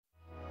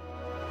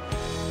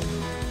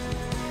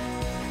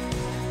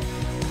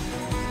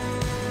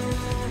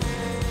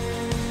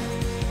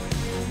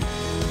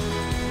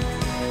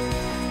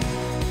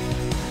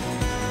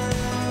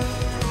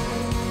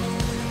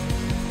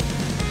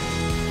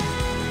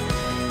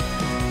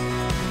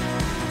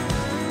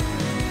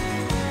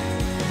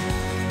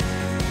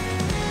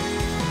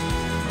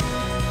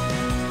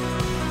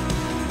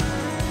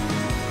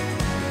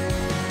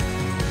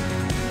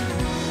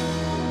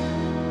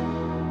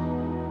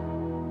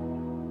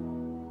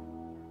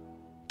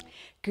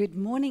Good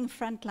morning,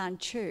 Frontline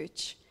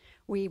Church.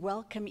 We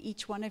welcome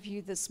each one of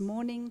you this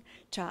morning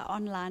to our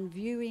online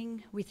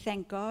viewing. We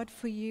thank God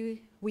for you.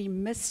 We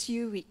miss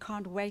you. We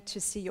can't wait to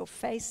see your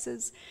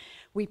faces.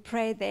 We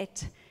pray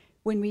that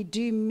when we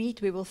do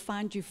meet, we will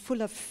find you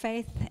full of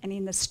faith and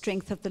in the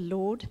strength of the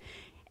Lord.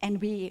 And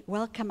we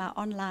welcome our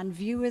online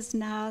viewers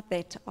now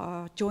that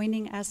are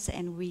joining us,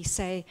 and we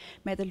say,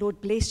 may the Lord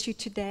bless you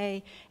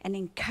today and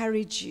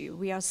encourage you.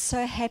 We are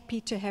so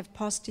happy to have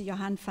Pastor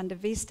Johan van der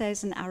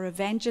Westhuizen, our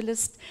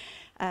evangelist,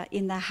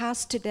 in the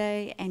house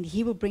today, and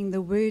he will bring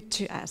the word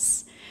to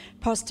us.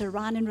 Pastor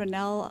Ryan and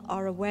Ronelle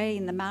are away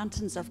in the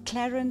mountains of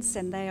Clarence,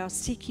 and they are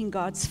seeking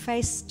God's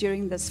face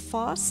during this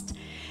fast.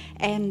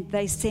 And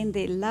they send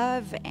their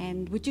love,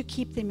 and would you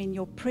keep them in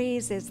your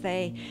prayers as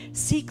they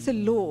seek the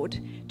Lord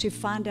to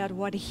find out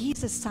what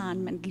His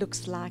assignment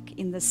looks like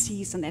in the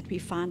season that we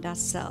find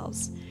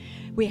ourselves.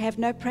 We have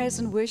no praise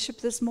and worship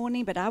this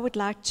morning, but I would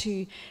like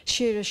to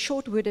share a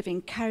short word of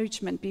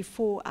encouragement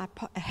before I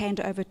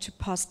hand over to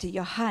Pastor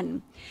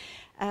Johan.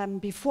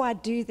 Before I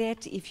do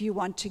that, if you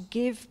want to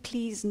give,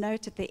 please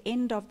note at the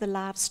end of the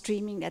live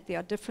streaming that there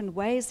are different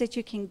ways that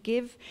you can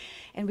give.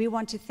 And we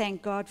want to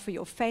thank God for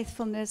your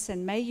faithfulness.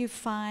 And may you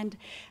find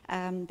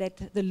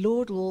that the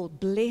Lord will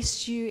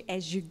bless you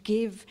as you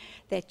give,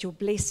 that your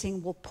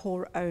blessing will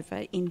pour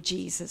over in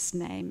Jesus'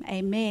 name.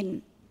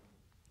 Amen.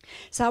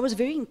 So I was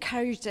very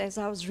encouraged as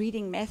I was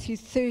reading Matthew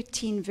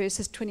 13,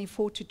 verses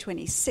 24 to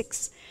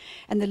 26.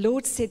 And the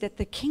Lord said that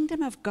the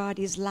kingdom of God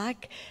is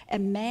like a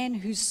man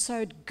who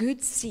sowed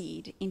good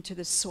seed into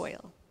the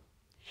soil.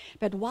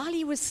 But while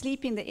he was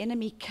sleeping, the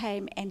enemy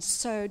came and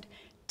sowed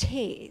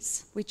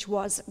tares, which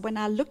was, when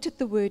I looked at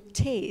the word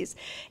tares,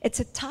 it's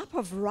a type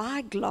of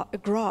rye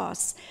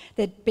grass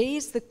that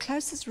bears the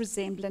closest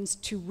resemblance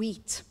to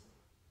wheat.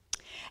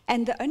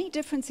 And the only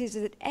difference is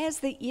that as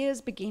the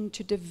ears begin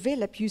to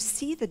develop, you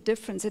see the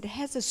difference. It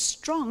has a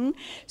strong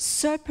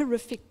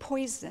soporific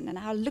poison. And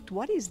I looked,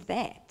 what is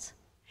that?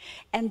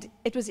 And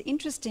it was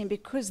interesting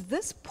because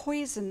this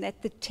poison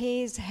that the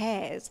tares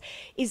has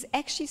is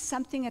actually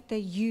something that they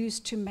use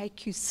to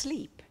make you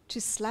sleep, to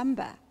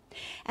slumber.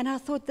 And I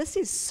thought, this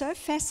is so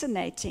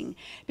fascinating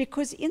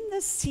because in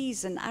this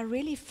season, I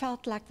really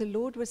felt like the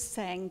Lord was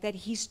saying that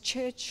His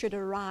church should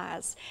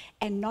arise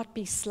and not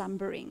be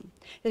slumbering.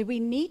 That we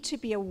need to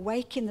be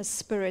awake in the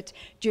Spirit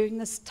during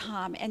this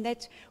time, and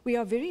that we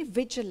are very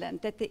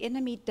vigilant that the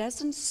enemy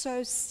doesn't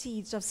sow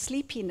seeds of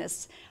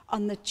sleepiness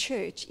on the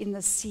church in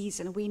this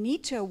season. We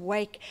need to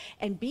awake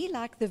and be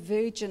like the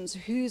virgins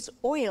whose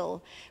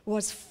oil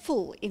was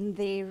full in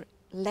their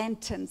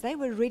lanterns. They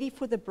were ready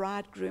for the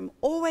bridegroom,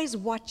 always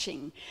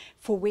watching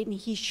for when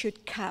he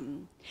should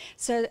come.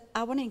 So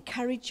I want to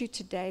encourage you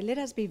today, let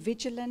us be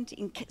vigilant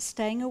in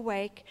staying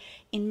awake,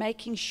 in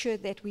making sure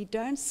that we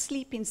don't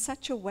sleep in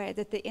such a way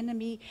that the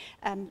enemy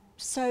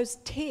sows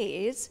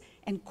tares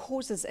and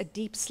causes a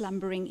deep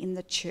slumbering in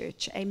the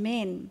church.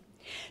 Amen.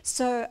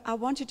 So I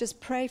want to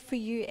just pray for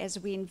you as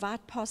we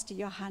invite Pastor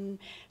Johan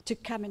to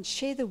come and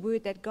share the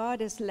word that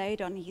God has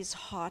laid on his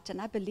heart.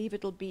 And I believe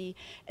it'll be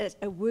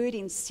a word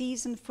in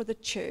season for the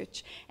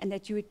church, and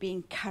that you would be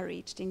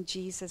encouraged in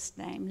Jesus'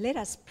 name. Let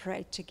us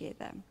pray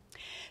together.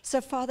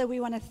 So Father, we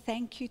want to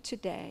thank you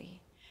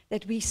today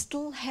that we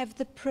still have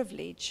the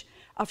privilege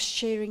of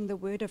sharing the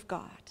word of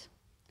God.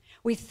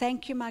 We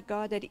thank you, my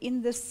God, that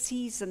in this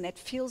season that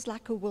feels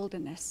like a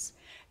wilderness,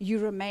 you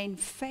remain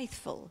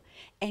faithful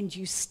and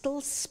you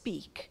still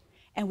speak,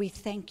 and we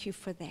thank you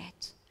for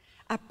that.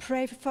 I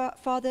pray,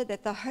 Father,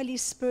 that the Holy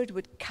Spirit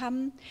would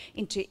come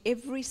into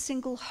every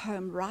single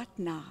home right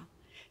now.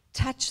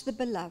 Touch the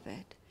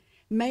beloved.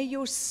 May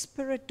your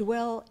Spirit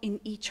dwell in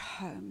each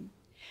home.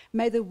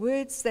 May the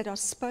words that are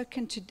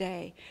spoken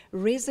today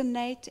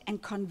resonate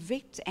and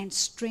convict and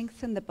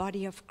strengthen the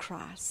body of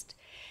Christ.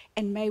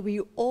 And may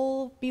we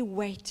all be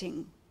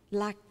waiting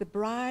like the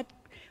bride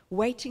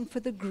waiting for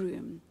the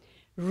groom,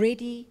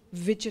 ready,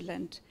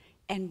 vigilant,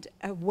 and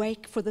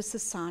awake for this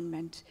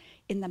assignment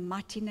in the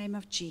mighty name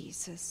of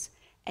Jesus.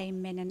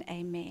 Amen and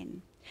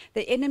amen.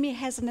 The enemy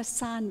has an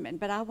assignment,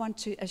 but I want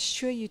to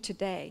assure you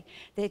today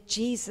that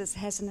Jesus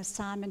has an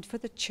assignment for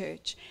the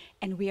church,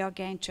 and we are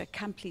going to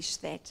accomplish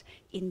that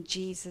in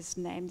Jesus'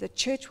 name. The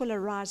church will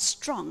arise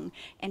strong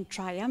and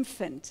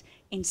triumphant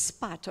in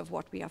spite of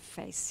what we are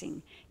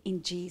facing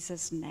in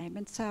Jesus' name.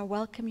 And so I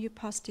welcome you,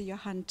 Pastor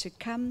Johan, to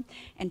come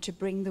and to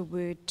bring the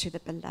word to the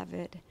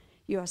beloved.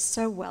 You are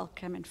so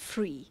welcome and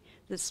free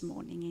this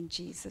morning in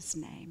Jesus'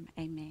 name.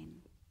 Amen.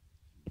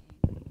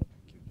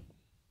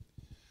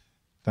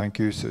 Thank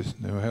you, Sis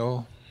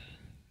Noel.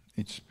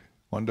 It's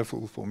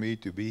wonderful for me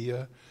to be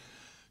here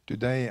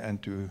today and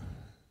to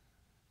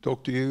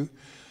talk to you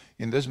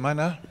in this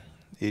manner.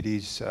 It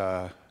is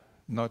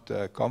not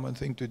a common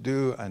thing to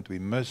do, and we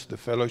miss the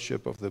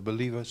fellowship of the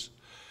believers.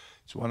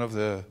 It's one of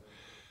the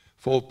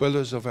 4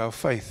 pillars of our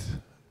faith,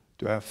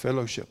 to have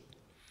fellowship.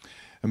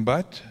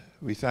 But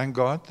we thank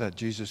God that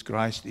Jesus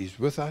Christ is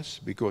with us,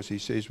 because He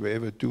says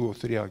wherever 2 or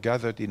 3 are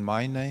gathered in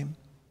my name,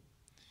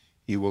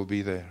 He will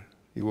be there.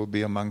 He will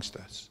be amongst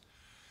us.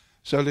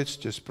 So let's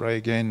just pray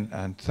again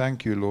and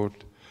thank you, Lord,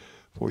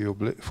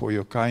 for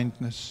your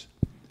kindness,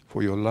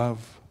 for your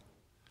love.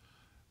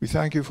 We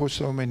thank you for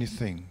so many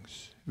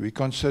things. We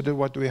consider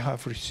what we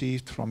have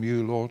received from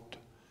you, Lord.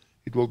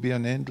 It will be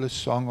an endless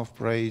song of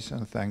praise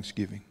and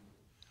thanksgiving.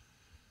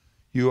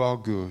 You are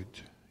good.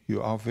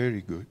 You are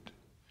very good.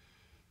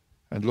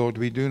 And Lord,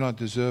 we do not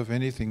deserve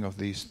anything of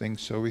these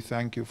things, so we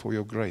thank you for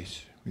your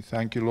grace. We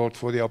thank you, Lord,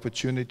 for the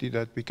opportunity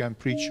that we can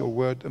preach your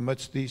word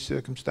amidst these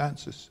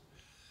circumstances,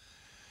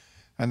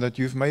 and that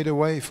you've made a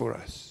way for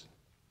us.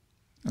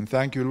 And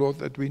thank you, Lord,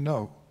 that we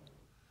know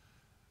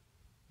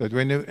that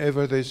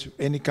whenever there's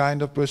any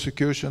kind of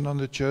persecution on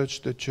the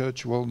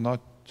church will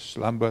not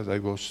slumber. They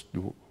will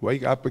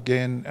wake up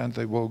again and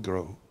they will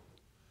grow.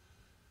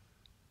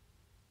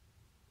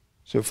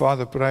 So,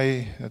 Father,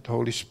 pray that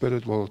Holy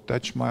Spirit will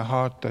touch my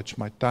heart, touch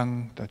my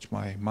tongue, touch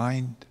my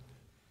mind,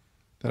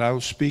 that I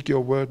will speak your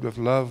word with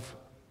love,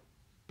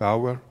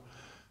 power,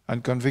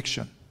 and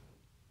conviction,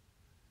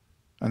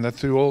 and that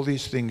through all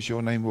these things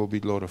your name will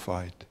be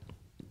glorified.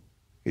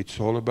 It's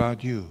all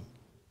about you.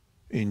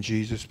 In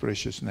Jesus'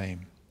 precious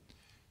name.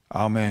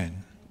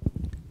 Amen.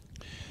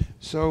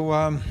 So,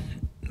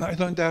 I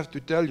don't have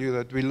to tell you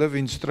that we live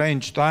in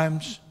strange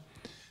times.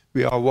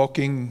 We are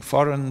walking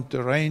foreign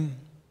terrain.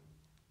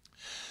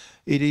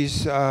 It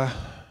is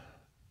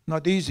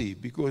not easy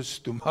because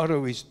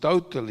tomorrow is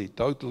totally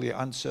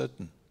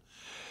uncertain.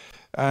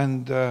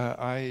 And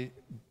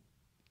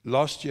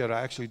last year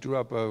I actually drew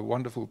up a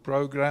wonderful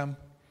program,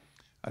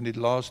 and it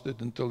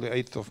lasted until the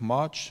 8th of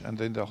March, and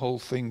then the whole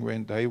thing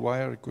went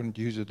haywire. I couldn't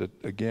use it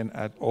again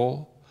at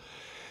all.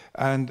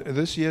 And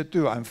this year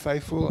too, I'm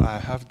faithful. I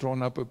have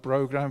drawn up a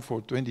program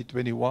for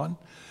 2021,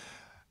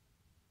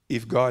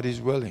 if God is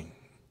willing.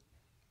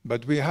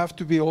 But we have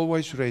to be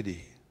always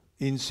ready,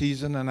 in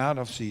season and out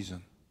of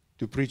season,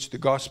 to preach the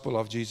gospel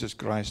of Jesus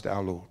Christ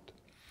our Lord.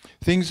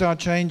 Things are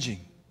changing,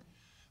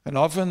 and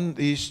often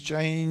these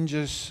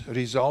changes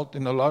result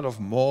in a lot of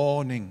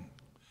mourning,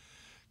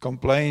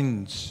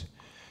 complaints,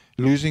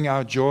 losing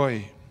our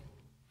joy,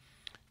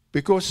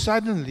 because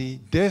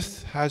suddenly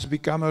death has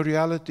become a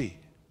reality.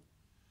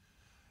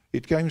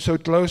 It came so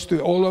close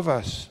to all of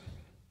us.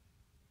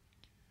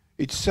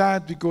 It's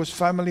sad because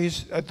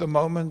families at the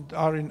moment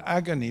are in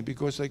agony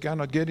because they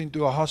cannot get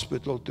into a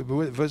hospital to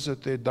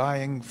visit their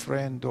dying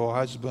friend or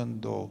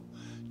husband or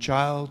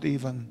child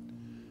even.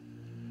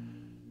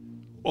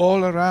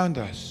 All around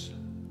us,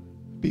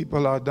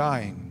 people are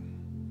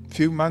dying. A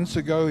few months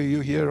ago, you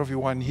hear of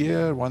one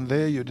here, one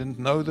there. You didn't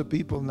know the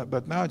people,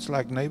 but now it's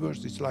like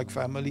neighbors, it's like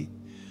family.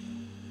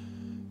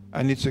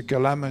 And it's a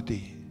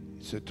calamity,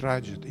 it's a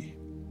tragedy.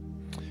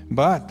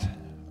 But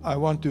I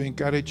want to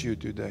encourage you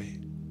today.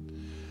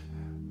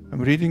 I'm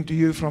reading to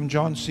you from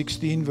John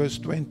 16, verse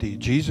 20.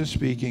 Jesus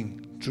speaking.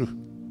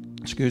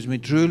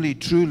 Truly,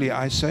 truly,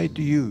 I say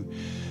to you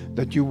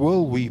that you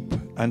will weep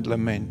and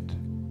lament,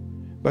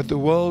 but the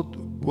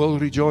world will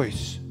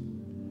rejoice.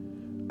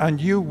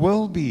 And you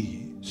will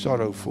be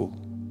sorrowful,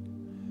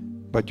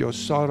 but your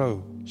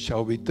sorrow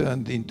shall be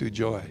turned into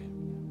joy.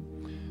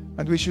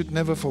 And we should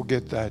never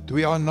forget that.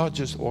 We are not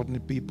just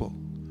ordinary people.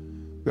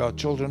 We are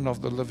children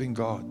of the living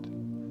God.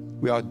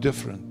 We are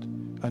different,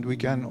 and we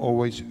can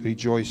always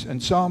rejoice.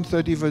 And Psalm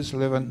 30 verse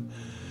 11,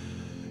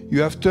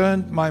 you have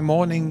turned my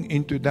mourning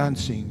into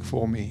dancing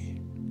for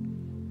me.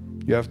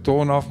 You have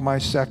torn off my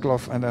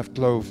sackcloth and have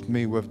clothed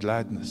me with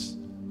gladness.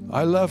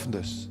 I love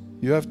this.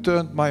 You have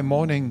turned my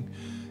mourning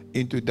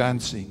into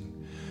dancing.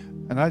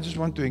 And I just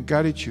want to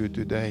encourage you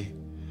today,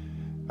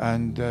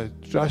 and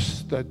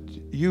trust that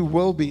you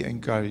will be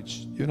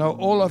encouraged. You know,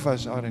 all of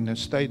us are in a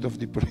state of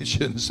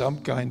depression,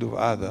 some kind or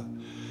other.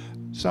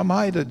 Some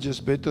hide it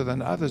just better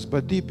than others,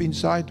 but deep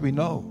inside we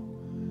know.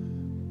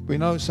 We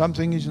know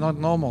something is not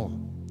normal.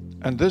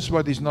 And this,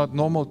 what is not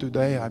normal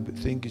today, I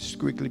think is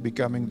quickly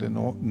becoming the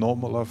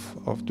normal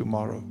of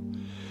tomorrow.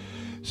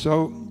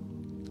 So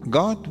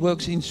God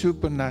works in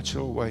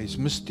supernatural ways,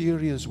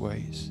 mysterious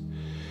ways.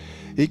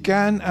 He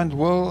can and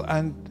will,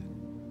 and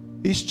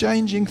He's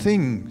changing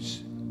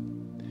things.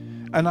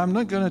 And I'm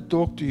not going to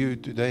talk to you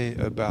today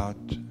about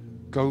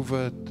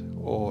COVID,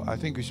 or I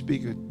think we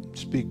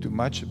speak too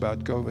much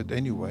about COVID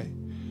anyway,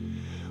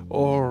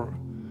 or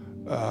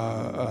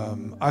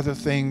other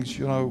things,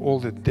 you know, all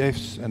the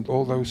deaths and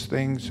all those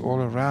things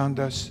all around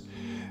us,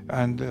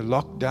 and the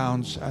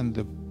lockdowns and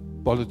the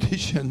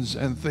politicians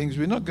and things.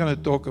 We're not going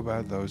to talk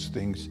about those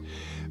things,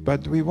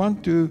 but we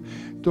want to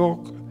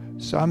talk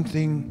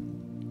something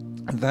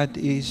that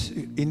is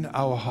in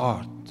our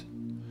heart,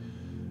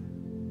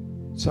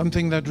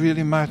 something that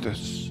really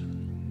matters,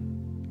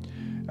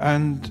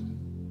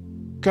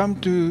 and come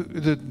to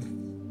the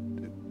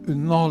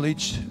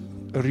knowledge,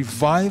 a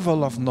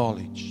revival of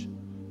knowledge,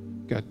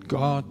 that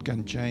God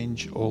can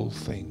change all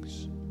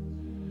things.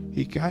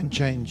 He can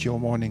change your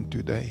mourning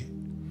today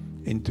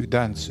into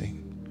dancing.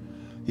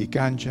 He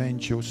can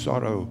change your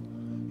sorrow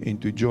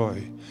into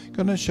joy. I'm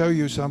going to show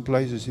you some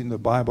places in the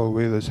Bible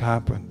where this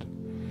happened.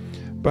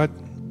 But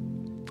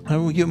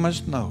you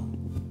must know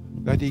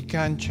that He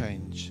can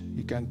change.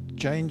 He can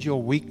change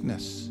your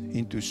weakness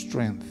into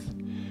strength.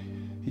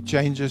 He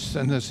changes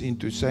sinners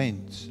into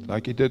saints,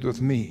 like He did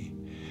with me.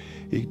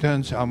 He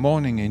turns our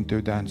mourning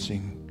into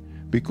dancing,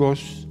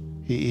 because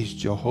He is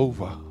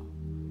Jehovah.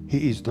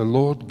 He is the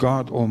Lord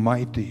God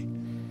Almighty.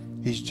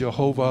 He's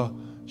Jehovah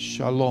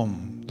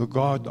Shalom, the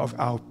God of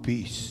our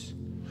peace.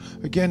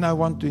 Again, I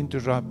want to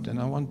interrupt,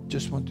 and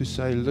just want to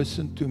say,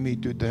 listen to me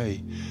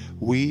today.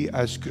 We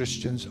as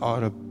Christians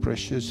are a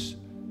precious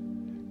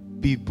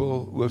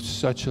people with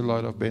such a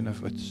lot of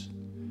benefits.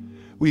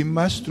 We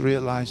must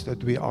realize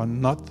that we are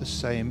not the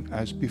same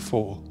as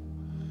before.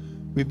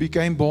 We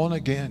became born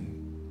again.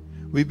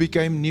 We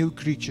became new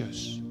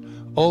creatures.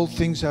 Old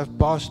things have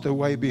passed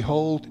away.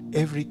 Behold,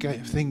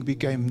 everything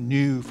became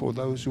new for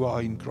those who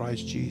are in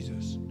Christ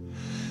Jesus.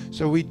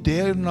 So we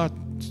dare not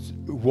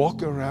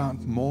walk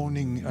around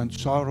mourning and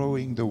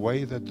sorrowing the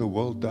way that the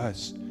world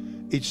does.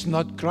 It's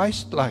not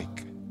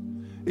Christ-like.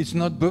 It's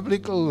not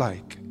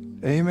biblical-like.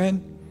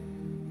 Amen?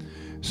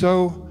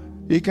 So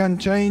He can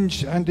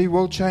change, and He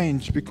will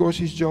change, because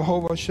He's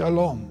Jehovah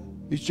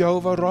Shalom. He's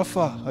Jehovah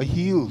Rapha.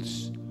 He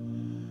heals.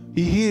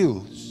 He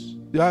heals.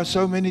 There are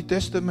so many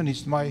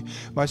testimonies. My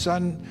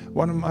son,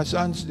 one of my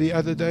sons the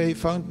other day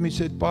phoned me,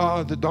 said,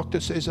 "Pa, the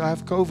doctor says I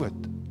have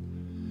COVID."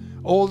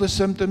 All the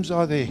symptoms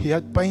are there. He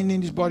had pain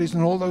in his body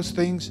and all those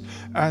things.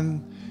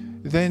 And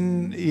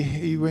then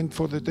he went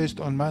for the test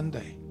on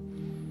Monday.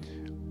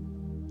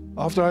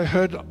 After I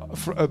heard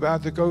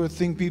about the COVID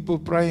thing, people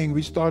praying,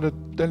 we started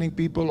telling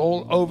people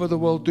all over the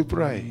world to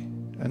pray.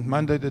 And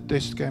Monday the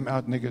test came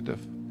out negative.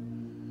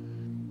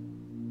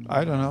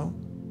 I don't know.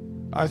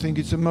 I think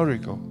it's a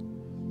miracle.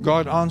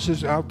 God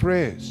answers our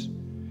prayers.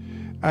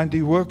 And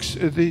He works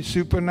the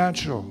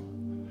supernatural,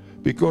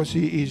 because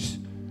He is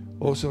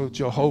also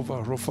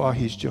Jehovah Rapha.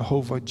 He's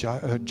Jehovah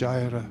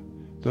Jireh,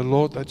 the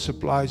Lord that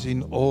supplies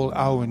in all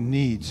our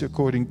needs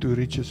according to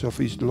riches of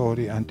His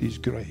glory and His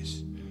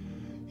grace.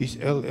 He's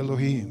El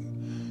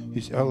Elohim.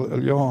 He's El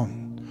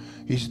Elyon.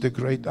 He's the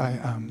great I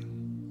am.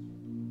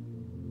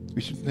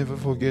 We should never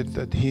forget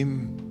that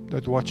Him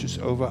that watches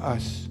over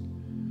us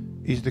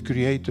is the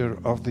creator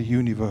of the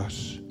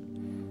universe.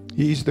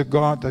 He is the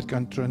God that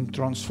can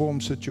transform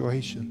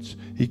situations.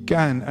 He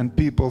can, and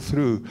people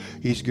through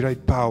His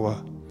great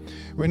power.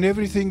 When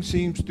everything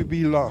seems to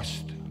be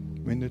lost,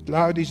 when the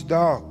cloud is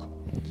dark,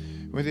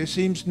 when there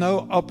seems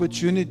no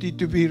opportunity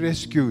to be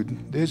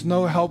rescued, there's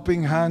no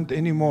helping hand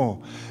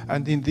anymore.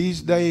 And in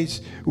these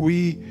days,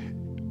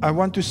 I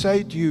want to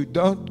say to you,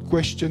 don't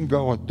question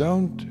God.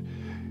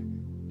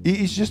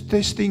 He is just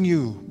testing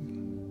you.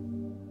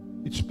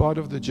 It's part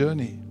of the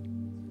journey,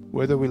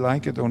 whether we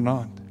like it or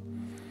not.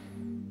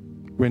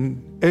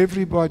 When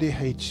everybody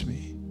hates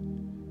me,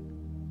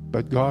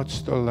 but God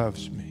still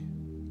loves me.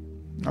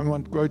 I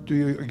want to quote to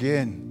you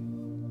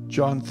again,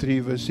 John 3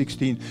 verse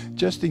 16,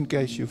 just in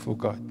case you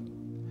forgot.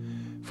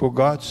 For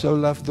God so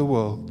loved the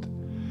world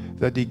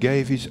that He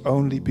gave His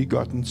only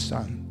begotten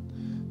Son,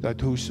 that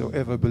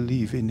whosoever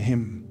believe in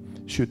Him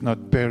should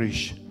not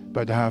perish,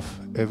 but have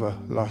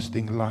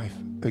everlasting life.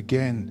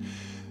 Again,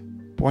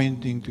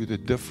 pointing to the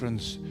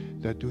difference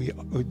that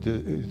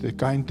the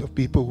kind of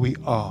people we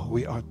are.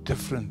 We are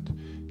different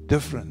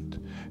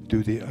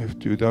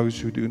to those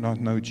who do not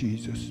know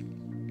Jesus.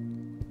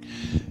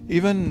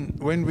 Even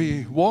when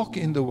we walk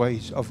in the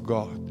ways of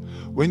God,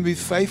 when we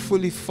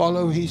faithfully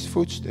follow His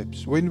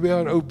footsteps, when we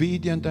are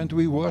obedient and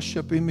we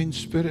worship Him in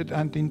spirit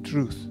and in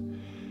truth,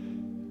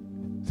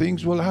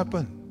 things will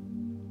happen.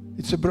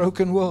 It's a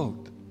broken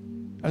world.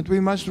 And we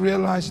must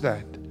realize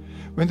that.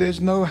 When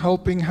there's no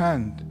helping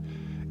hand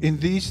in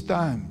these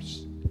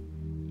times,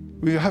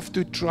 we have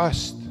to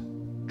trust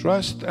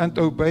and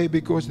obey,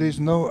 because there's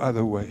no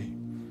other way.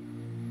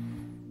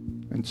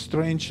 And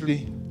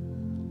strangely,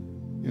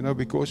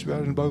 because we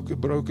are in a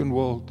broken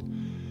world,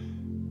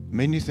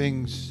 many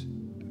things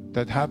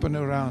that happen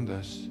around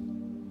us,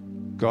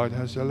 God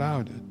has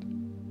allowed it.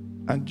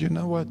 And you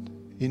know what?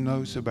 He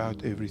knows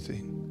about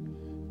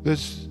everything.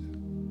 This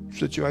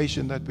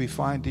situation that we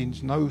find in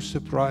is no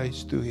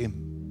surprise to Him.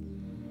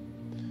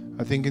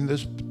 I think in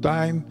this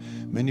time,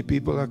 many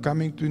people are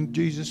coming to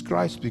Jesus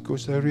Christ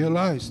because they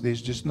realize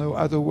there's just no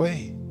other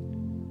way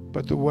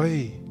but the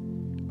way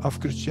of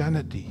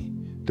Christianity,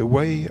 the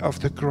way of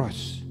the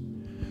cross.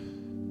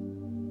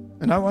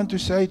 And I want to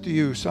say to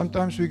you,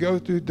 sometimes we go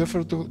through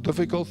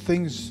difficult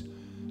things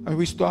and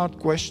we start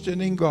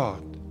questioning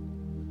God.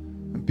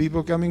 And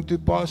people coming to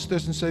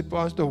pastors and say,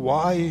 "Pastor,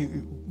 why?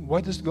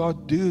 What does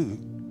God do?"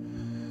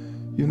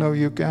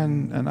 You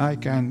can and I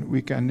can,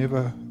 we can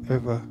never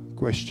ever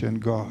question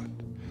God.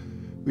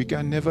 We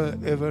can never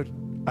ever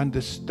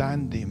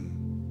understand Him.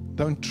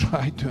 Don't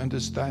try to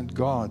understand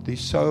God.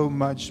 He's so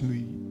much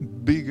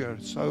bigger,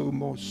 so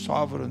more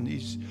sovereign.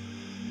 He's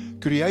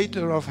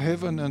creator of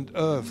heaven and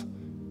earth.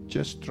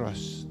 Just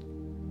trust.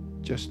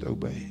 Just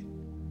obey.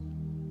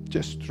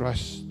 Just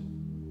trust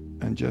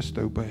and just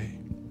obey.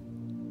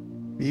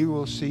 He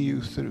will see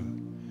you through,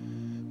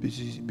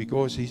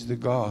 because He's the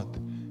God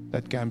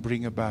that can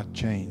bring about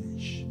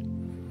change.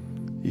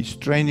 He's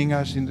training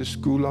us in the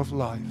school of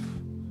life.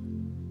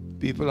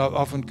 People have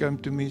often come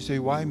to me and say,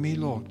 why me,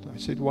 Lord? I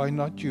said, why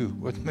not you?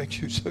 What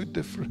makes you so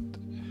different?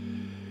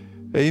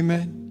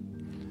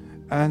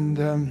 Amen. And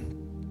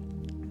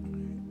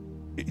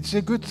it's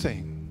a good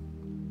thing.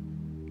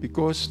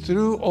 Because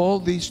through all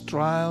these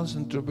trials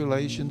and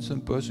tribulations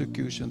and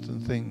persecutions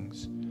and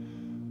things,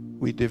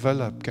 we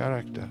develop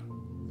character.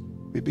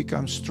 We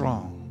become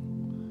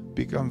strong,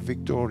 become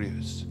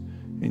victorious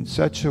in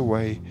such a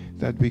way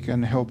that we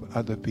can help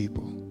other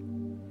people.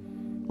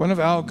 One of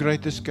our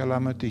greatest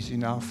calamities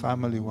in our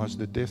family was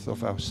the death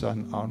of our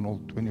son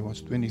Arnold when he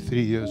was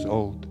 23 years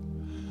old.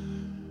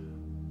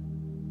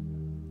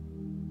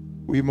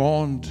 We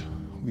mourned,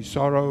 we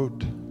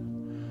sorrowed,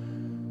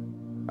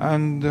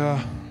 and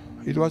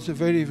it was a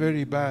very,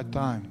 very bad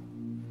time.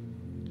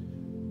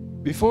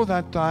 Before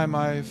that time,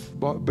 I've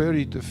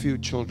buried a few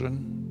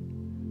children.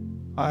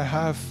 I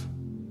have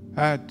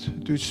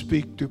had to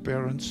speak to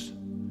parents,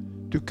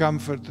 to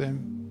comfort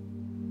them.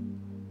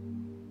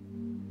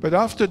 But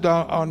after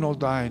Arnold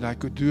died, I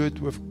could do it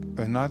with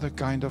another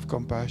kind of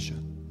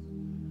compassion.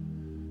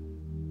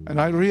 And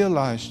I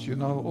realized,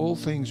 all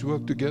things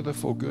work together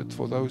for good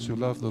for those who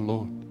love the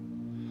Lord.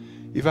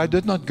 If I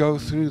did not go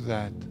through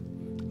that,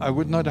 I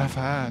would not have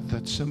had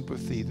that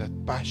sympathy,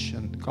 that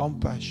passion,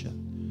 compassion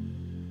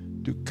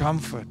to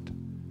comfort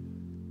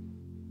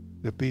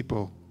the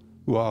people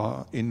who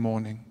are in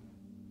mourning.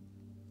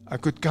 I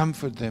could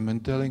comfort them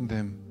and telling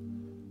them,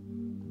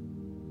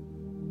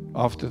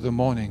 after the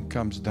mourning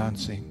comes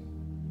dancing.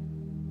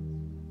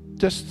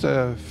 Just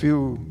a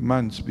few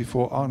months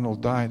before Arnold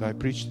died, I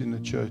preached in a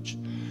church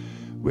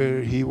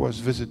where he was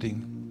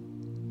visiting.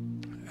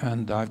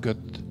 And I've got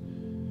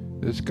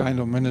this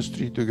kind of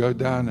ministry to go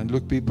down and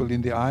look people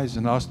in the eyes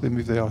and ask them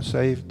if they are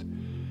saved.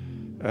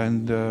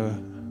 And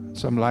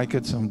some like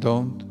it, some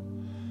don't.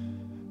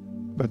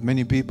 But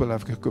many people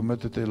have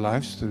committed their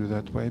lives through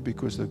that way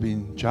because they've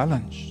been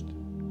challenged.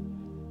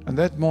 And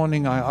that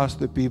morning I asked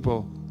the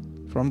people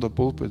from the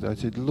pulpit, I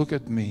said, look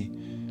at me,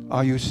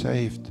 are you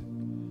saved?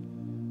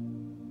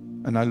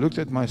 And I looked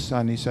at my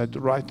son, he sat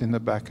right in the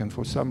back, and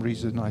for some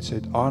reason I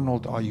said,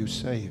 Arnold, are you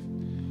saved?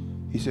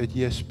 He said,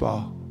 yes,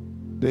 Pa,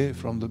 there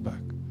from the back.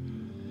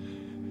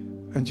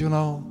 And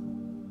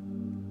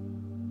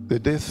the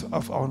death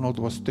of Arnold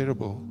was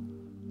terrible,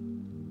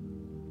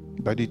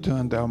 but he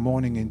turned our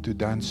mourning into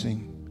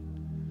dancing,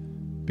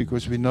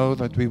 because we know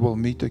that we will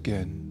meet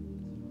again.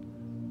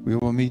 We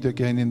will meet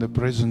again in the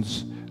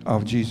presence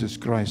of Jesus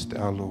Christ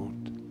our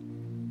Lord.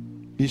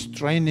 He's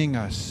training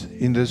us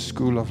in this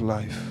school of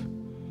life.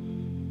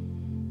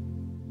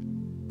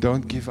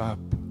 Don't give up.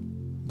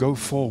 Go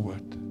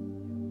forward.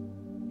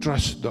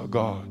 Trust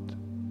God.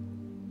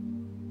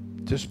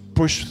 Just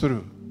push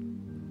through.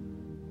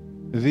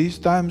 These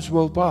times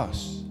will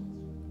pass,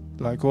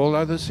 like all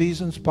other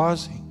seasons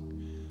passing.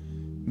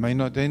 May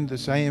not end the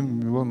same.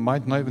 We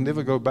might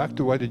never go back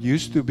to what it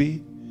used to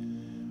be,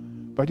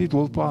 but it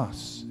will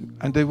pass,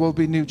 and there will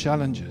be new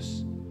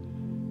challenges.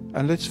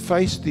 And let's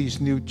face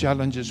these new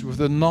challenges with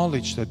the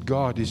knowledge that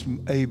God is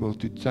able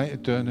to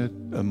turn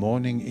a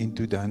mourning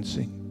into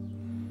dancing.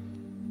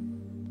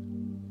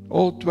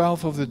 All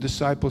 12 of the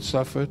disciples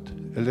suffered.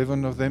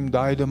 11 of them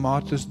died a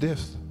martyr's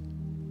death.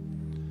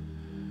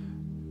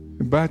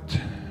 But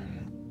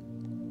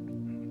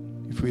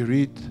if we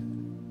read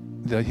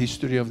the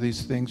history of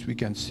these things, we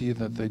can see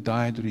that they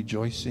died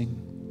rejoicing.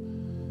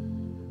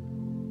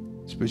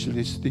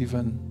 Especially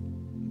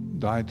Stephen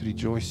died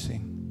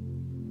rejoicing.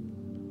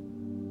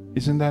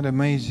 Isn't that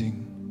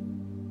amazing?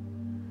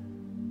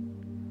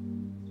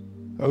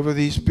 Over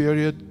this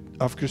period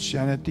of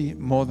Christianity,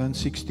 more than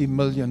 60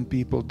 million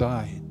people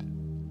died.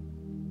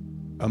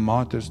 A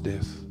martyr's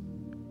death.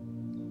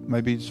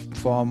 Maybe it's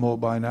far more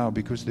by now,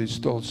 because there's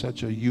still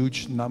such a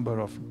huge number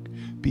of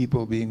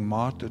people being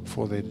martyred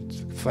for their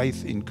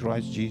faith in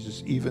Christ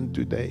Jesus even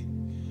today.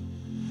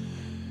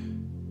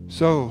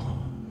 So,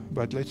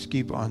 but let's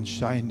keep on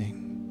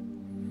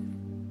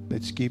shining.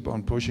 Let's keep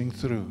on pushing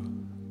through,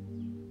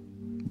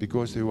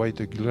 because they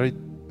wait a great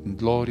and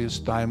glorious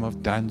time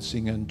of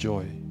dancing and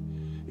joy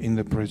in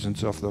the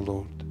presence of the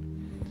Lord.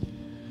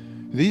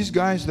 These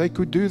guys, they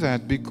could do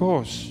that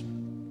because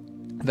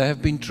they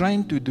have been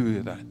trained to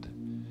do that.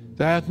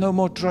 They had no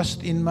more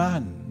trust in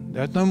man.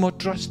 They had no more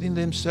trust in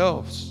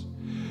themselves.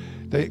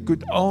 They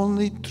could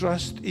only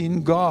trust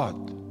in God.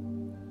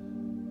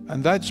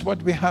 And that's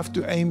what we have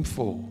to aim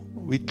for.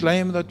 We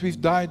claim that we've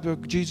died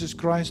with Jesus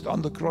Christ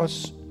on the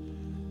cross,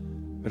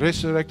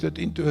 resurrected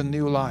into a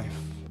new life.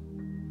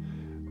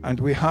 And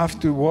we have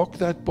to walk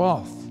that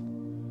path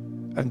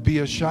and be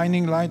a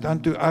shining light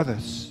unto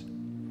others.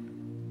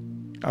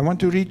 I want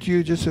to read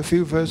you just a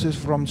few verses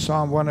from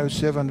Psalm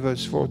 107,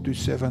 verse 4 to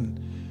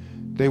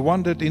 7. They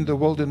wandered in the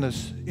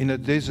wilderness, in a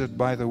desert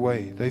by the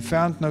way. They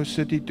found no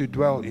city to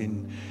dwell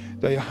in.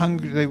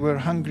 They were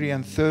hungry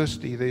and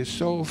thirsty. Their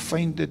soul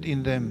fainted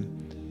in them.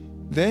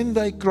 Then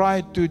they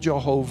cried to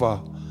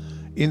Jehovah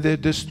in their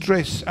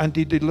distress, and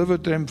He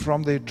delivered them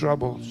from their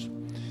troubles.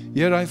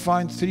 Here I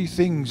find three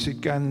things.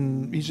 It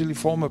can easily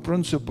form a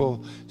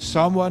principle.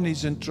 Someone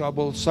is in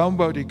trouble,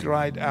 somebody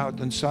cried out,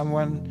 and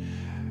someone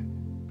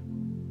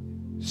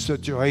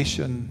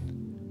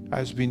situation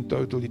has been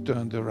totally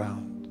turned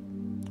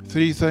around.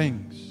 3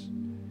 things.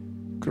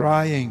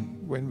 Crying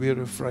when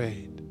we're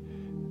afraid.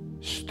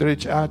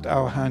 Stretch out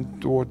our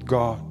hand toward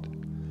God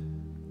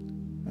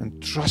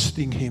and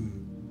trusting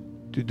Him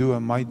to do a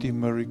mighty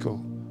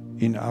miracle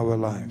in our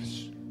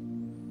lives.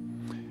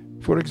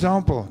 For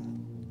example,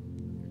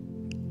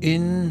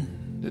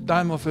 in the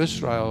time of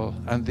Israel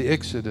and the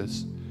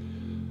Exodus,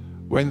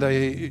 when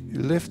they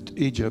left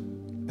Egypt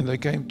and they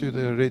came to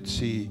the Red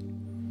Sea,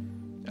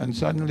 and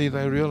suddenly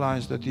they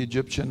realized that the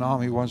Egyptian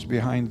army was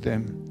behind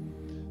them.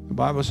 The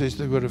Bible says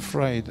they were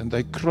afraid and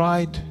they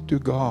cried to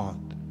God.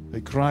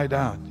 They cried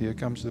out. Here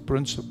comes the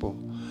principle.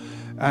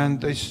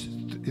 And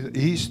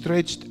He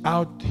stretched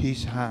out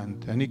His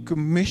hand and He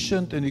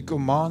commissioned and He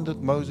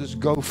commanded Moses,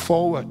 go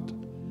forward.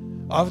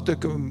 After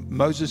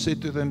Moses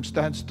said to them,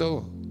 stand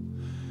still.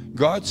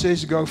 God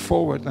says, go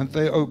forward, and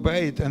they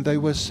obeyed and they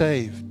were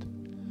saved.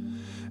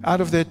 Out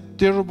of that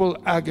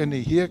terrible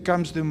agony, here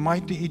comes the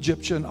mighty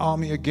Egyptian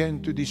army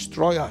again to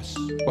destroy us.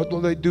 What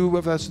will they do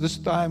with us this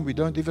time? We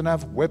don't even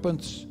have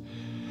weapons.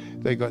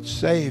 They got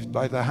saved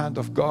by the hand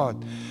of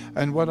God.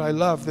 And what I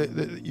love,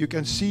 you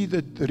can see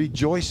the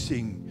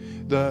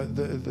rejoicing,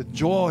 the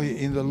joy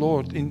in the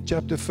Lord in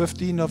chapter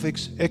 15 of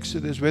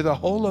Exodus, where the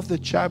whole of the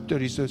chapter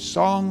is a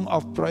song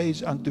of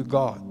praise unto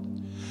God,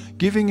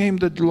 giving Him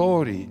the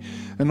glory.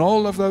 And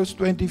all of those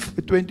 20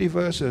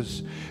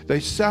 verses, they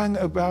sang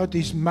about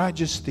His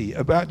majesty,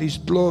 about His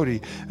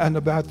glory, and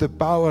about the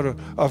power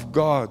of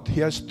God.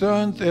 He has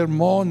turned their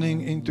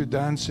mourning into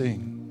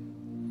dancing.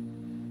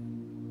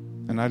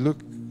 And I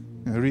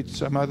read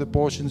some other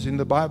portions in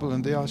the Bible,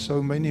 and there are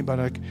so many, but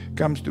it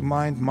comes to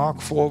mind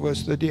Mark 4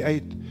 verse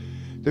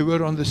 38. They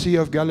were on the Sea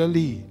of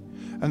Galilee,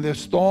 and the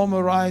storm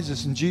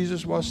arises, and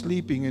Jesus was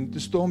sleeping, and the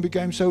storm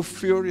became so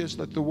furious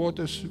that the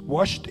waters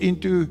washed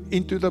into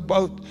the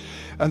boat.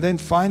 And then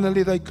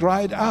finally they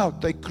cried out.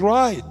 They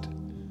cried,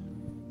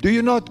 do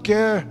you not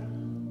care?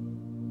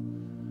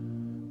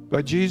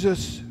 But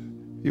Jesus,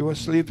 He was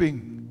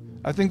sleeping.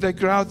 I think they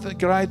cried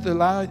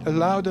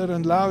louder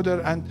and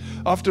louder, and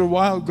after a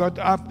while got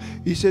up.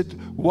 He said,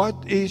 what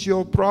is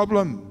your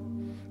problem?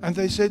 And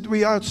they said,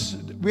 we are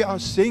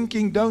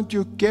sinking, don't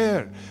you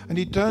care? And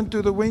He turned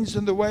to the winds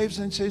and the waves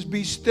and says,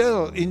 be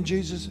still. In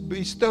Jesus,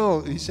 be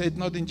still. He said,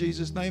 not in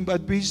Jesus' name,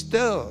 but be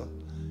still.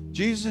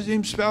 Jesus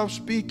Himself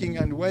speaking,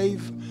 and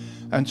wave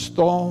and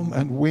storm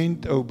and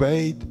wind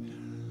obeyed.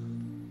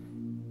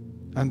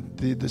 And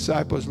the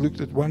disciples looked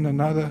at one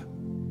another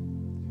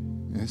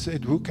and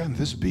said, who can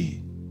this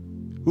be?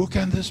 Who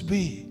can this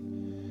be?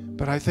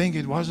 But I think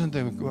it wasn't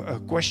a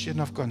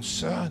question of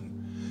concern.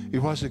 It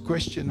was a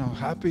question of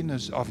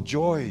happiness, of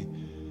joy.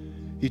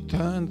 He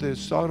turned their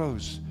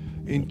sorrows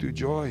into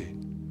joy.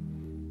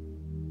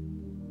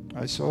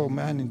 I saw a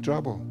man in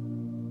trouble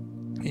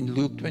in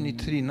Luke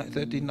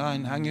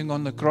 23:39, hanging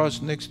on the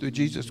cross next to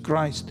Jesus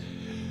Christ.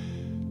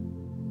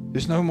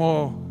 There's no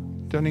more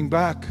turning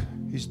back.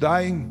 He's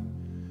dying.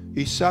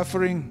 He's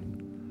suffering.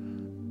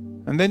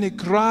 And then he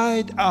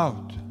cried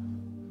out,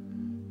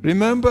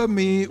 remember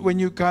me when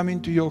you come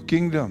into your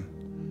kingdom.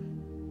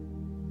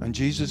 And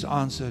Jesus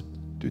answered,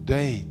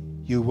 today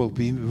you will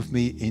be with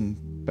me in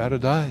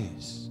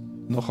paradise.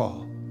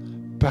 Nogal.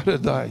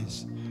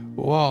 Paradise.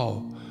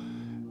 Wow.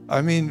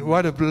 I mean,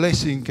 what a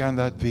blessing can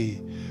that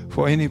be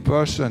for any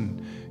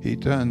person. He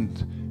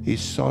turned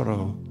his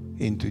sorrow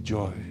into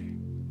joy.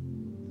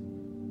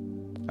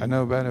 I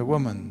know about a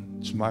woman.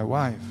 It's my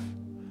wife.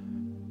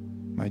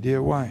 My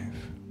dear wife.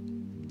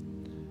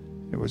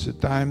 There was a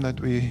time that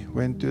we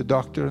went to a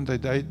doctor and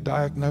they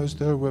diagnosed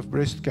her with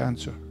breast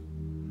cancer.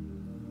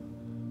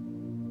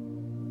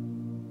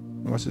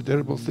 It was a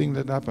terrible thing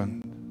that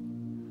happened.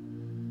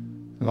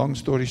 Long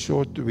story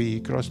short, we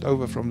crossed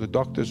over from the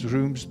doctor's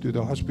rooms to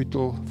the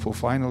hospital for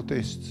final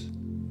tests.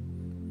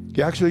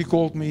 He actually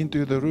called me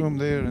into the room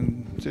there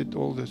and said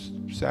all this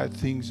sad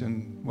things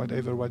and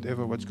whatever,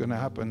 what's going to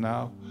happen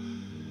now.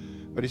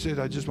 But he said,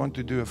 I just want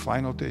to do a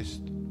final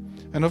test.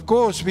 And of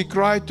course, we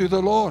cried to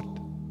the Lord.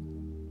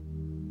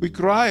 We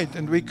cried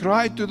and we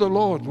cried to the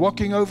Lord,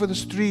 walking over the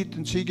street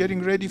and she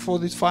getting ready for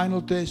this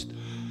final test.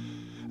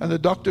 And the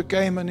doctor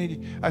came and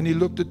he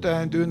looked at her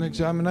and did an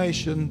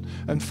examination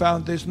and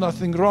found there's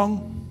nothing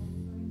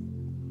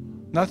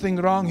wrong. Nothing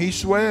wrong. He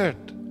swore.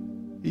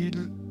 He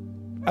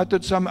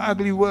uttered some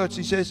ugly words.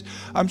 He says,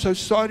 I'm so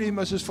sorry,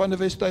 Mrs. van der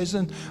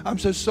Westhuizen. I'm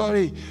so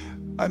sorry.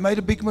 I made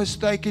a big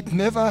mistake. It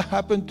never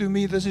happened to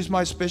me. This is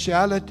my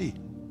speciality.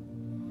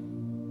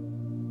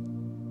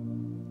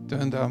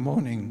 Turned our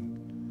mourning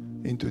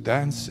into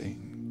dancing.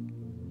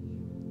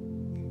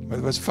 But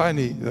it was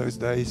funny those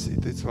days.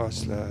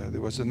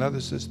 There was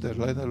another sister,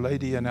 another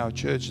lady in our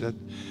church that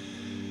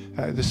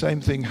the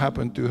same thing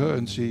happened to her,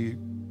 and she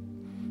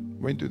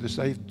went to the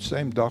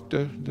same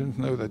doctor. Didn't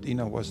know that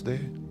Ina was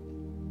there,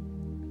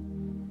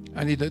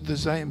 and he did the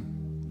same.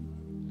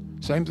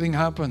 Same thing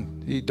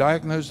happened. He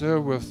diagnosed her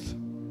with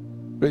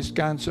breast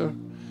cancer.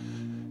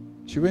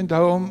 She went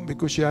home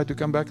because she had to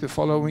come back the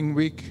following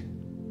week,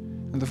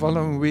 and the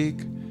following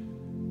week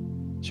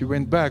She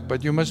went back,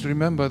 but you must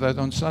remember that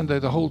on Sunday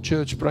the whole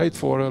church prayed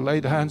for her,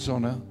 laid hands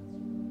on her.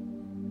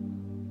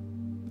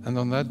 And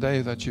on that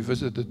day that she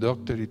visited the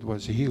doctor, it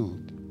was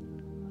healed.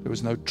 There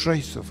was no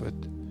trace of it.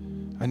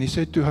 And he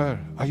said to her,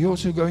 are you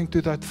also going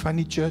to that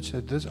funny church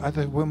that this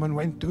other woman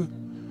went to?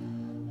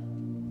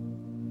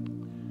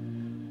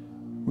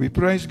 We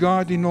praise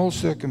God in all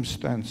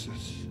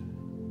circumstances.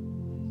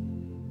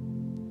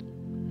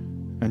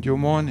 And your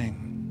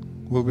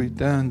mourning will be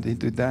turned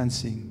into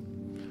dancing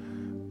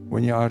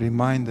when you are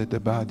reminded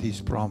about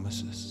His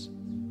promises.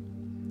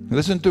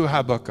 Listen to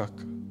Habakkuk.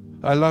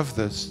 I love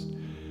this.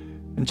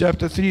 In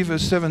chapter 3,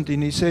 verse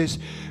 17, he says,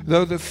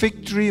 though the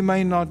fig tree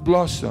may not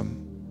blossom,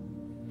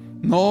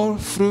 nor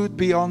fruit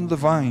be on the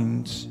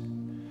vines,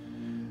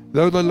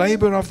 though the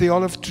labor of the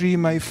olive tree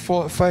may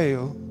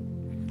fail,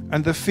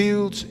 and the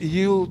fields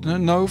yield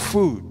no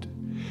food,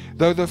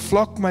 though the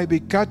flock may be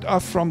cut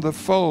off from the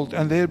fold,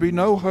 and there be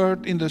no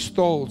herd in the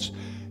stalls,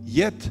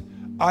 yet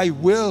I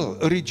will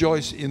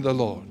rejoice in the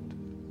Lord.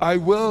 I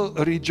will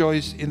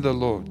rejoice in the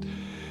Lord.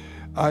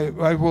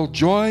 I will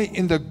joy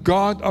in the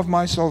God of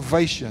my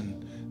salvation.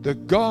 The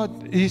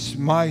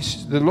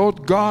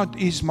Lord God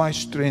is my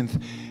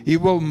strength. He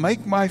will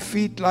make my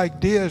feet like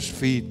deer's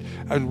feet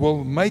and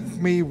will make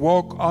me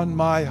walk on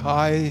my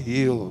high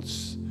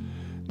heels.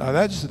 Now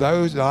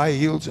those high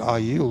heels are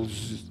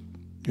heels,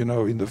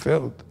 in the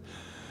field.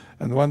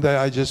 And one day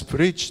I just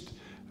preached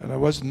and I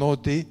was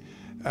naughty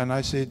and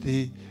I said,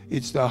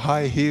 it's the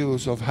high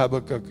heels of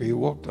Habakkuk. He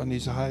walked on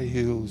his high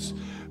heels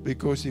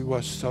because he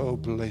was so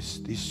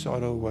blessed. His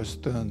sorrow was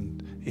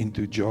turned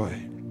into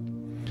joy.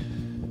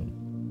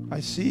 I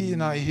see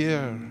and I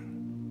hear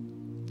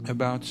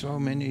about so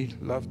many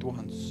loved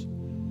ones,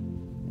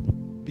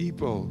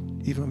 people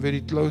even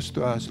very close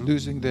to us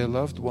losing their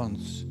loved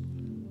ones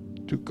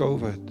to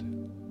COVID.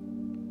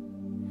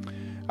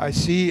 I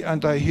see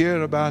and I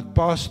hear about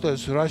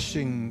pastors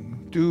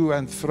rushing to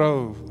and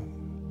fro,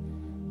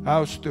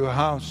 house to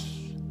house,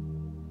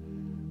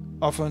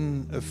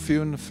 often a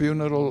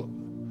funeral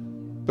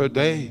per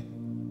day.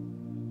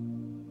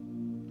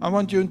 I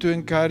want you to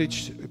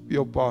encourage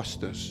your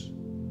pastors.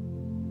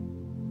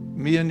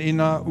 Me and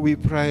Ina, we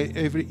pray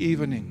every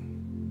evening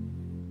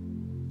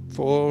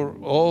for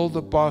all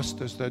the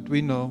pastors that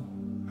we know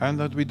and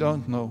that we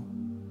don't know.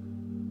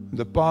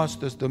 The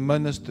pastors, the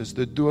ministers,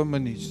 the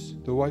dominees,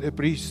 the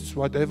priests,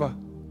 whatever.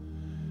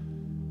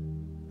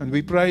 And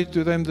we pray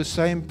to them the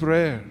same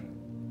prayer.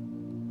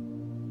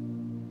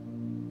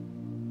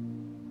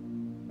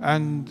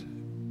 And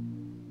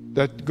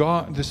that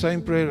God, the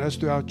same prayer as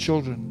to our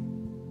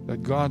children,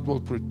 that God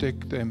will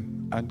protect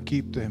them and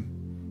keep them,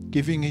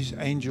 giving His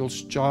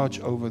angels charge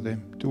over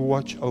them, to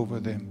watch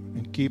over them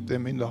and keep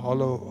them in the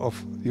hollow of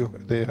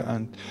their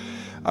hand.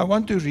 I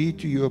want to read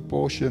to you a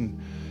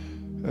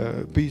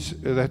piece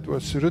that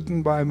was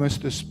written by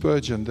Mr.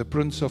 Spurgeon, the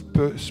Prince of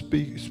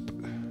Preachers.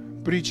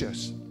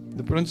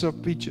 The Prince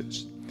of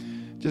Preachers.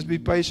 Just be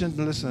patient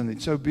and listen.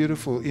 It's so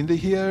beautiful. In the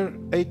year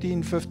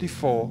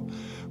 1854,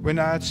 when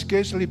I had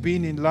scarcely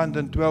been in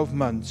London 12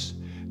 months,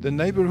 the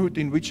neighborhood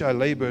in which I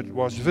labored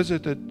was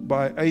visited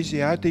by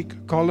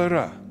Asiatic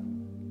cholera,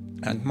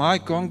 and my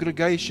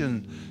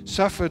congregation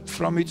suffered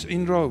from its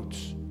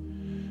inroads.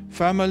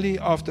 Family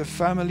after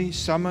family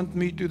summoned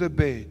me to the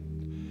bed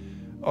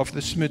of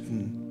the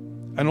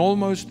smitten, and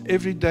almost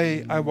every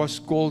day I was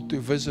called to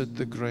visit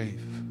the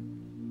grave.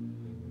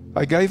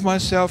 I gave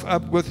myself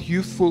up with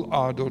youthful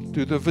ardor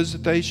to the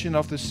visitation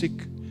of the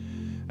sick,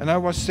 and I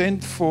was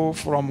sent for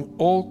from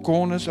all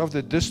corners of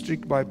the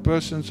district by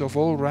persons of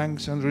all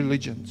ranks and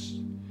religions.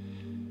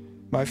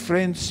 My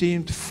friends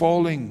seemed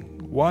falling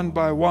one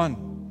by one,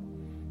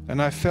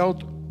 and I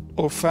felt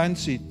or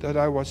fancied that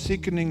I was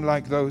sickening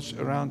like those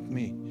around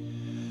me.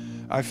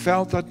 I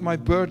felt that my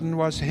burden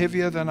was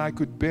heavier than I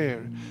could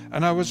bear,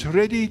 and I was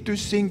ready to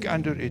sink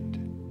under it.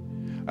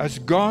 As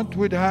God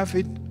would have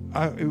it,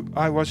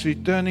 I was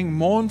returning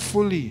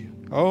mournfully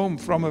home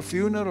from a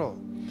funeral,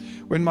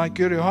 when my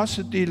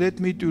curiosity led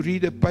me to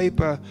read a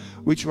paper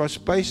which was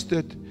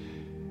pasted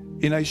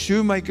in a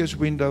shoemaker's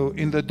window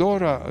in the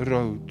Dora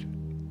Road.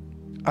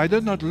 It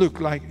did not look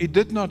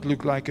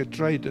like a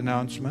trade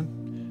announcement,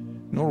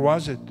 nor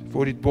was it,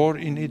 for it bore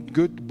in it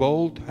good,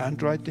 bold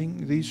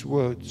handwriting these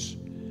words: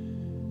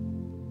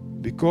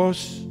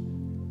 because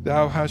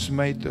thou hast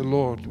made the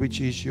Lord, which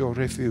is your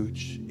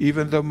refuge,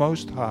 even the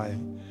Most High,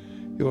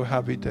 your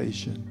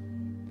habitation,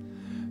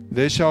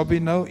 there shall be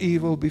no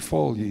evil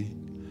befall ye,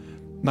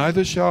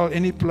 neither shall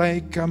any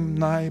plague come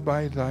nigh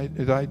by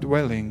thy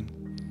dwelling,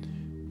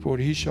 for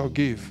he shall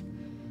give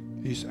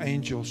his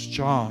angels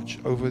charge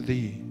over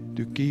thee,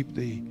 to keep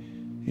thee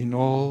in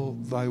all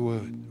thy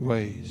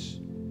ways.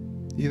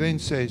 He then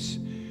says,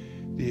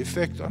 the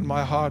effect on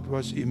my heart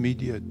was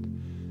immediate.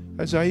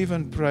 As I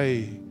even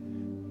pray,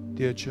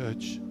 dear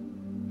church,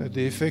 that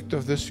the effect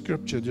of this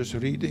scripture, just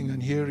reading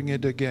and hearing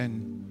it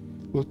again,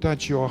 will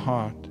touch your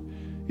heart.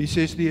 He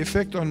says, the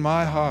effect on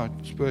my heart,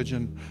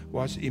 Spurgeon,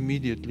 was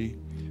immediately.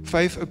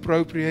 Faith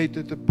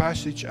appropriated the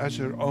passage as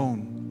her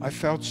own. I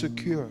felt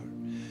secure,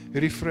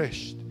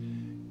 refreshed,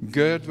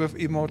 girt with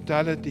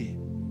immortality.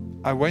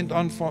 I went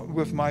on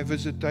with my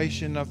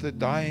visitation of the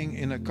dying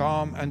in a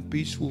calm and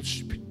peaceful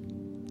spirit.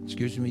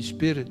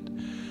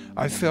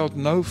 I felt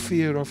no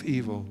fear of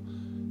evil,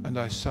 and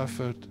I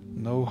suffered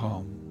no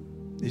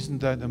harm. Isn't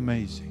that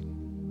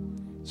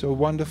amazing? So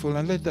wonderful,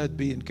 and let that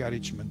be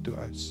encouragement to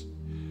us.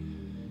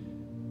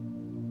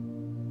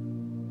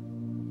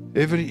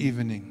 Every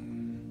evening,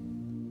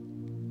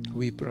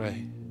 we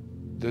pray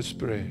this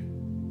prayer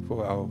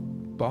for our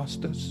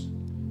pastors,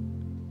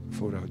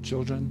 for our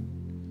children,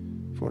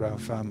 for our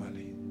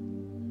family.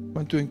 I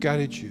want to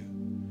encourage you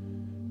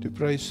to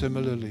pray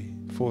similarly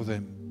for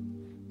them.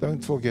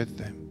 Don't forget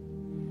them.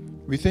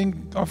 We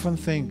often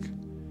think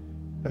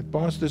that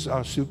pastors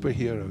are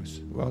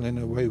superheroes. Well, in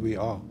a way we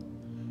are,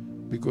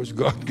 because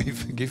God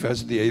give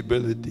us the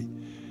ability.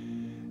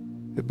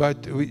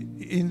 But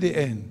in the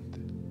end,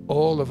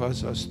 all of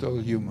us are still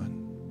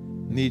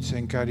human, needs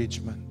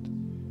encouragement,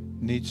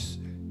 needs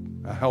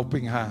a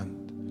helping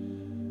hand,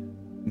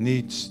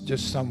 needs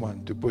just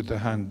someone to put a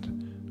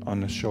hand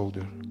on a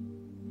shoulder.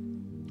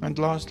 And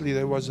lastly,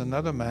 there was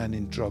another man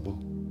in trouble.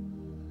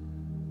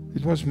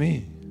 It was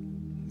me.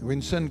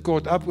 When sin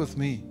caught up with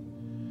me,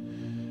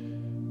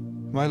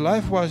 my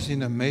life was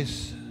in a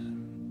mess.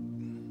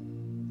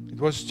 It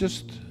was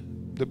just,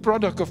 the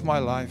product of my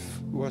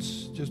life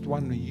was just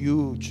one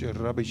huge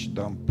rubbish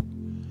dump.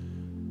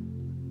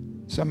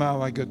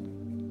 Somehow I got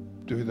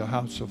to the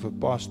house of a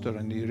pastor,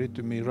 and he read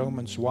to me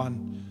Romans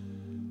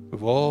 1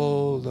 with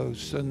all those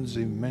sins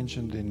he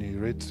mentioned, and he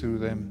read through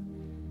them.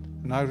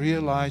 And I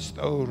realized,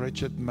 oh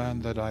wretched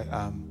man that I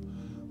am,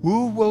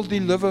 who will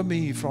deliver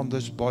me from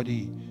this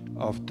body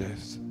of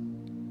death?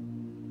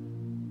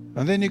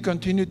 And then he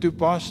continued to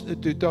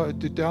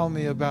tell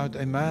me about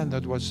a man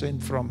that was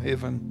sent from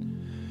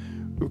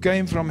heaven, who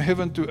came from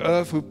heaven to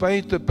earth, who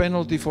paid the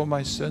penalty for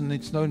my sin.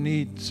 It's no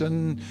need.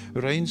 Sin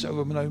reigns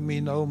over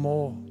me no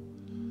more,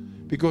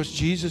 because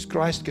Jesus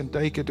Christ can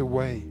take it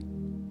away.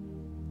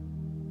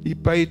 He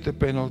paid the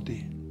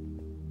penalty.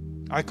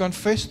 I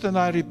confessed and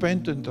I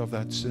repented of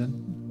that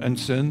sin and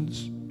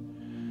sins.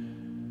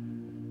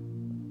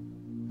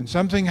 And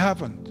something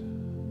happened.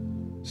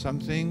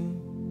 Something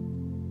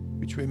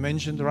which we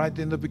mentioned right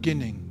in the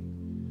beginning.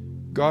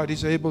 God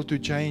is able to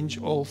change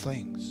all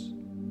things.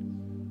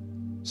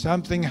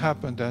 Something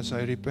happened as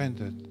I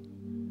repented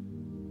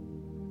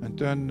and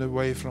turned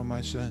away from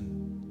my sin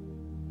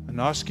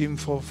and asked Him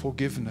for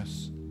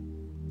forgiveness,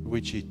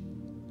 which He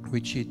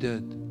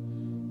did.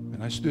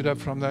 And I stood up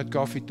from that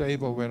coffee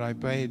table where I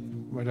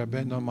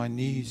bent on my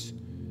knees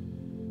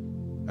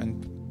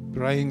and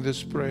praying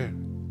this prayer.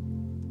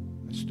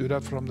 I stood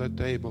up from that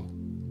table,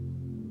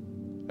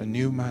 a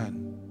new man.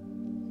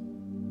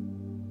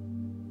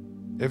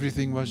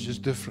 Everything was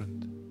just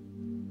different,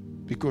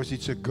 because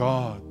it's a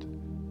God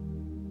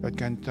that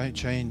can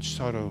change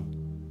sorrow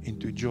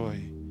into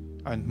joy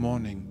and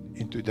mourning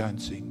into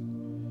dancing.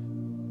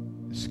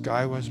 The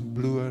sky was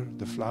bluer,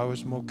 the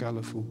flowers more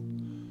colorful.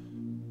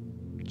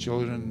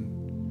 Children,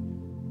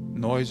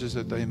 noises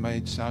that they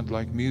made sound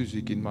like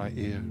music in my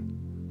ear.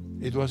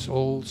 It was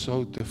all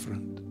so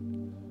different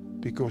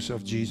because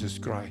of Jesus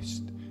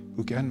Christ,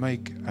 who can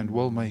make and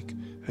will make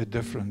a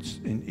difference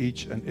in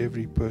each and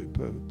every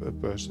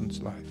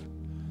person's life.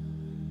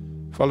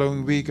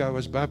 Following week, I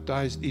was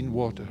baptized in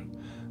water,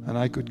 and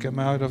I could come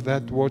out of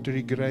that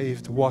watery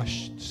grave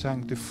washed,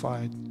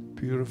 sanctified,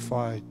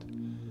 purified,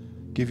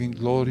 giving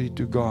glory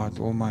to God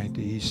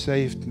Almighty. He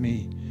saved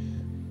me.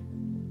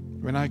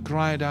 When I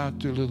cried out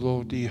to the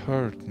Lord, He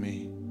heard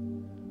me,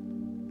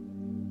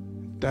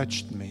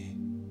 touched me,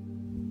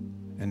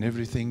 and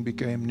everything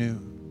became new.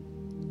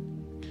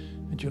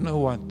 And you know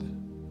what?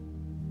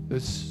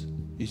 This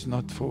is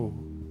not for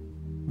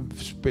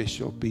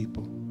special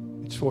people.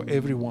 It's for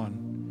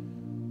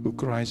everyone who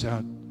cries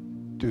out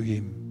to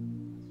Him.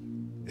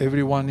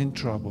 Everyone in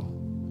trouble.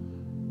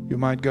 You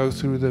might go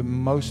through the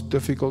most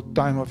difficult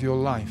time of your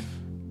life.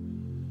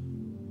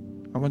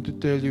 I want to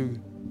tell you,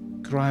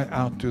 cry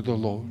out to the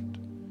Lord.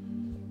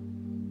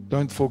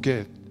 Don't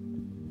forget,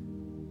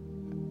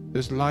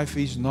 this life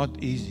is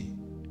not easy.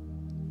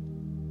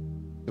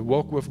 The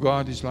walk with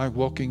God is like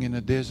walking in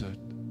a desert.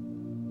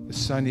 The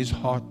sun is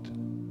hot,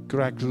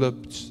 cracked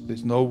lips,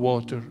 there's no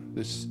water.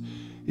 It's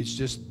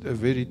just a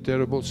very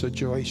terrible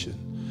situation.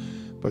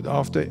 But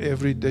after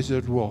every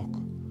desert walk,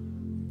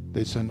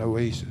 there's an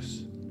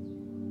oasis.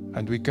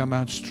 And we come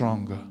out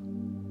stronger.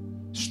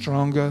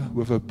 Stronger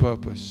with a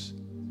purpose,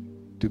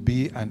 to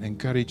be an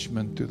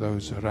encouragement to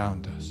those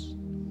around us.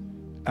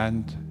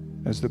 And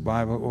as the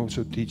Bible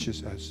also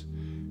teaches us,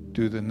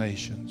 to the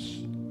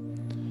nations.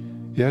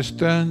 He has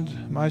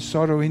turned my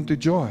sorrow into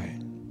joy.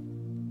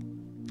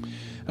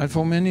 And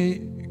for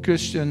many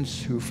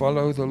Christians who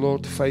follow the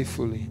Lord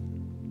faithfully,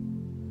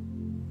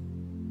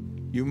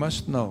 you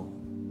must know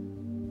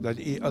that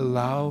He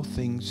allows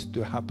things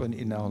to happen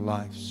in our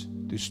lives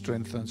to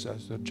strengthen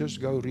us. So just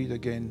go read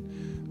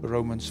again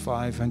Romans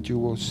 5 and you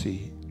will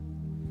see.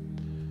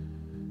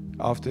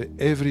 After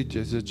every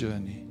desert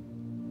journey,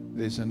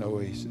 there's an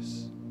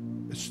oasis,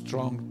 a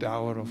strong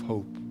tower of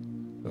hope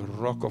the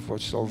rock of our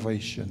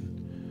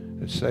salvation,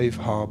 a safe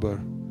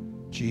harbor,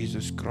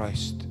 Jesus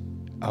Christ,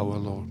 our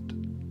Lord.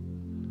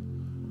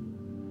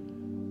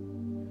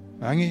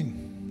 Hang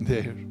in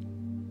there.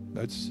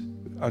 That's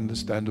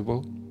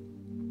understandable.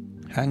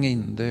 Hang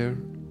in there.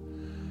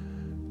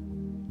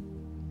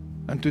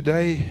 And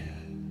today,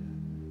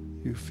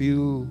 you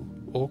feel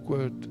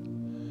awkward,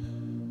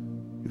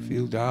 you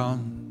feel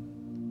down,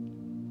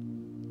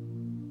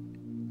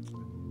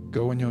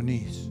 go on your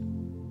knees.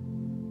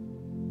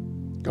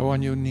 Go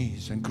on your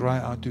knees and cry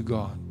out to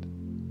God.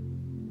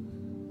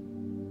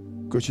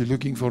 Because you're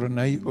looking for an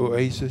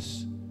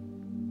oasis,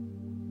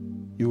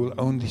 you will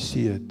only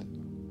see it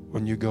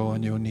when you go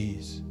on your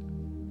knees,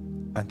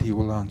 and He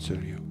will answer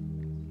you.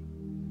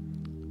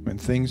 When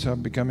things are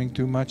becoming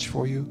too much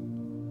for you,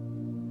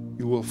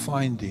 you will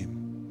find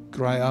Him,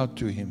 cry out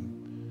to Him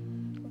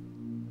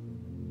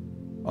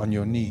on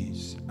your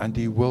knees, and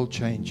He will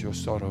change your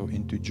sorrow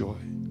into joy.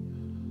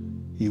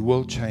 He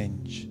will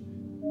change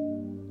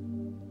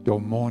your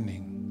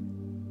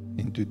mourning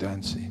into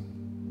dancing.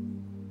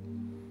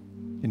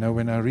 You know,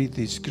 when I read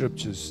these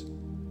scriptures,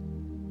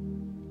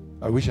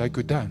 I wish I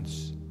could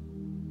dance,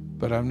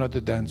 but I'm not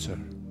a dancer.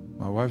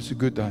 My wife's a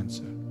good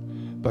dancer,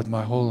 but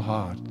my whole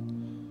heart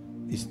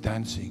is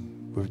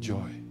dancing with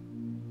joy.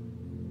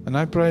 And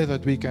I pray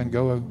that we can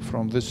go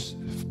from this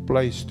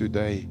place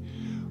today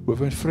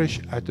with a fresh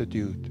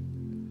attitude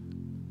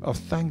of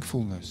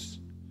thankfulness,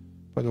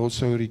 but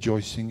also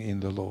rejoicing in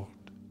the Lord.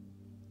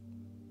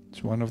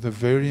 It's one of the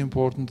very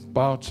important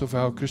parts of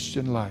our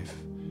Christian life.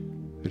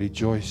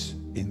 Rejoice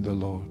in the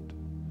Lord.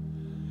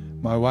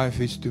 My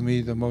wife is to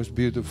me the most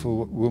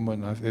beautiful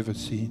woman I've ever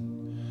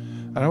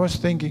seen. And I was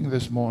thinking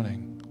this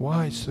morning,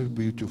 why so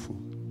beautiful?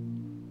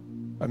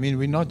 I mean,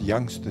 we're not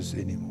youngsters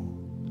anymore.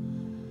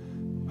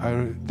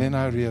 Then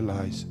I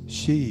realized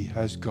she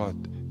has got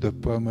the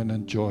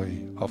permanent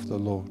joy of the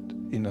Lord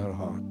in her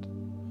heart.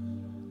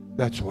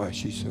 That's why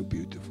she's so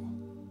beautiful.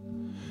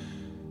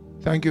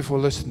 Thank you for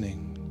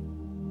listening.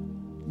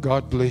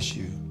 God bless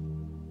you.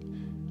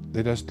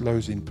 Let us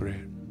close in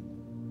prayer.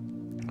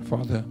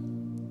 Father,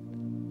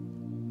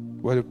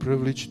 what a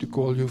privilege to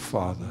call you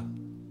Father.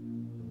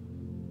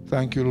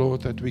 Thank you,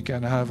 Lord, that we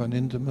can have an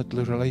intimate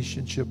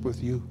relationship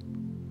with you.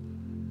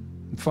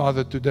 And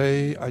Father,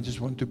 today I just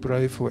want to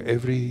pray for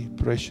every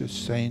precious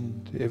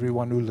saint,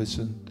 everyone who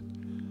listened,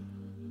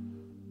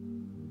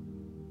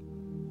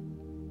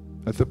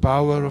 that the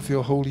power of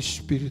your Holy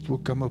Spirit will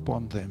come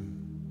upon them,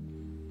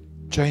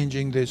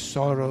 changing their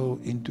sorrow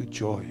into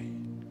joy,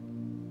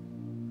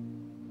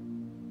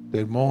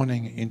 their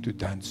mourning into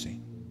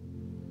dancing,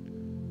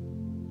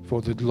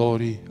 for the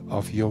glory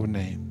of your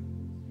name.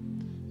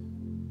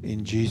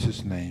 In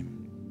Jesus'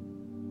 name,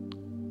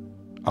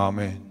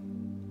 amen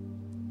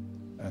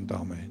and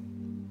amen.